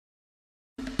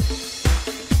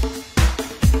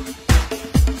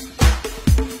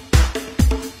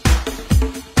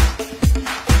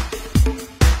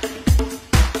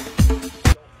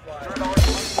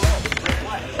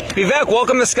Vivek,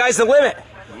 welcome to Sky's the Limit.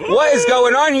 Woo! What is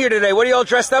going on here today? What are you all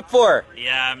dressed up for?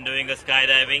 Yeah, I'm doing a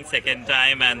skydiving second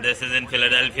time, and this is in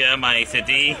Philadelphia, my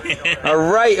city. All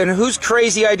right, and whose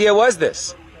crazy idea was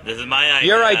this? This is my idea.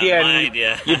 Your idea. My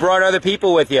idea. You brought other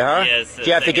people with you, huh? Yes. Do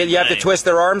you have to twist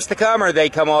their arms to come, or they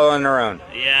come all on their own?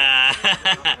 Yeah.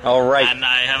 All right. And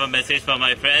I have a message for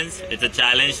my friends. It's a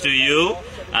challenge to you,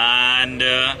 and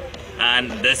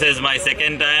this is my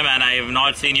second time, and I have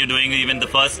not seen you doing even the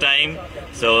first time.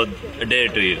 So a dare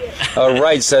to you. All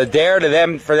right, so dare to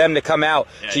them for them to come out.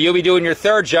 Yeah. So you'll be doing your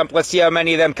third jump. Let's see how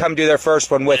many of them come do their first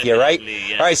one with you, right?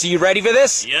 Yeah. All right, so you ready for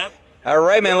this? Yep. All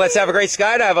right, man. Let's have a great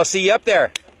skydive. I'll see you up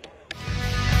there.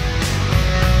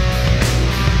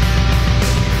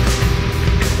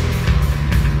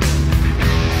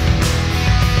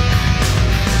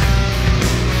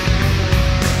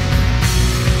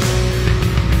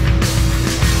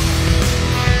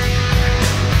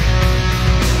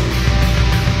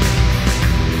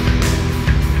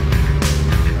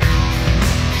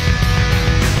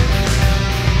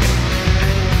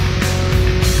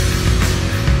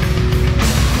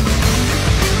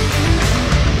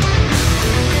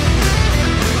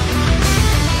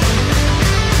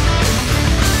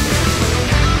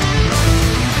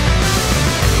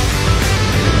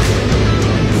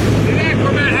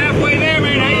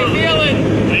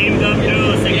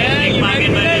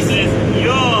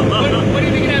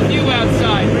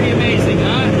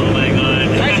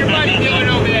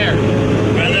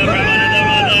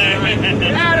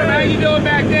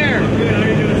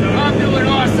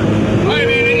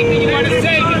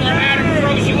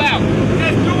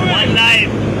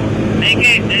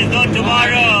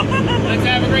 Let's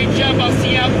have a great jump. I'll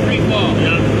see you out in free fall.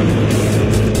 Yep.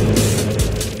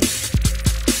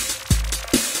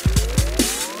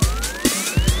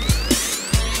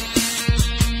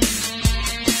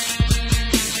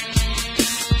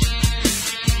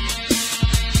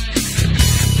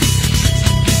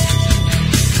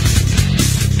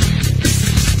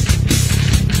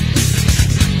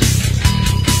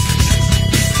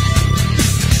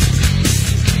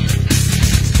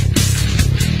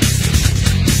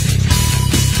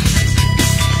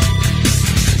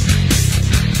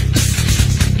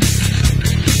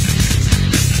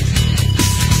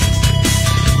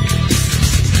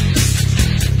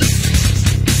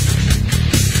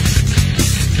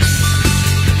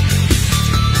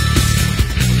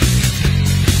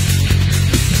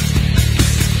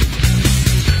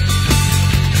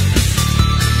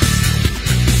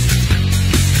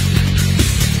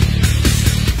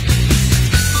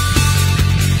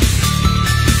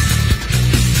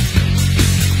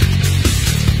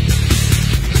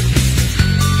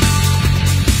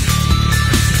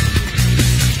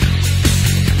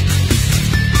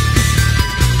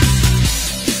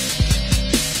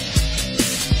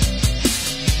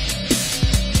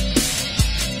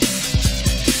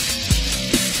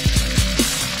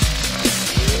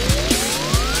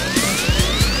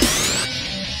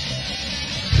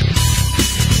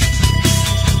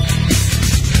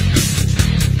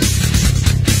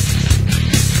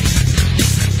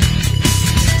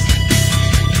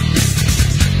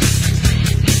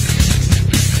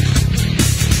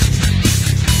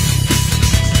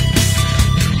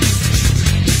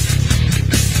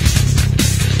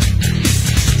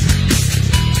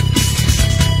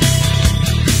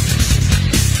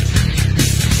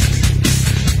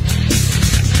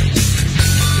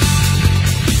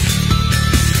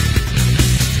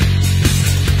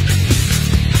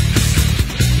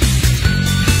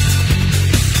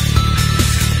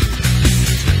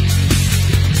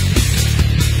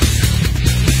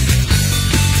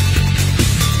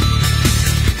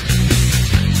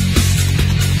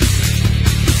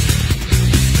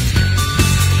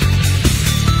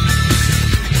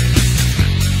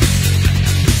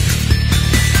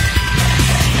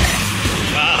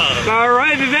 All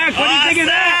right, Vivek, what do you think of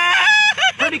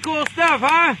that? Pretty cool stuff,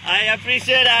 huh? I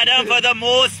appreciate Adam for the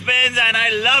more spins, and I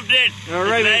loved it. All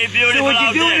right, it's very beautiful. So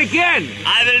would you do it again?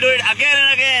 I will do it again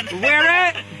and again. Where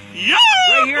at? Yo!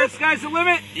 Right here at Sky's the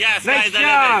Limit? Yeah, Nice Sky's the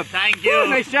job. Limit. Thank you. Woo,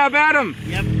 nice job, Adam.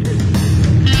 Yep.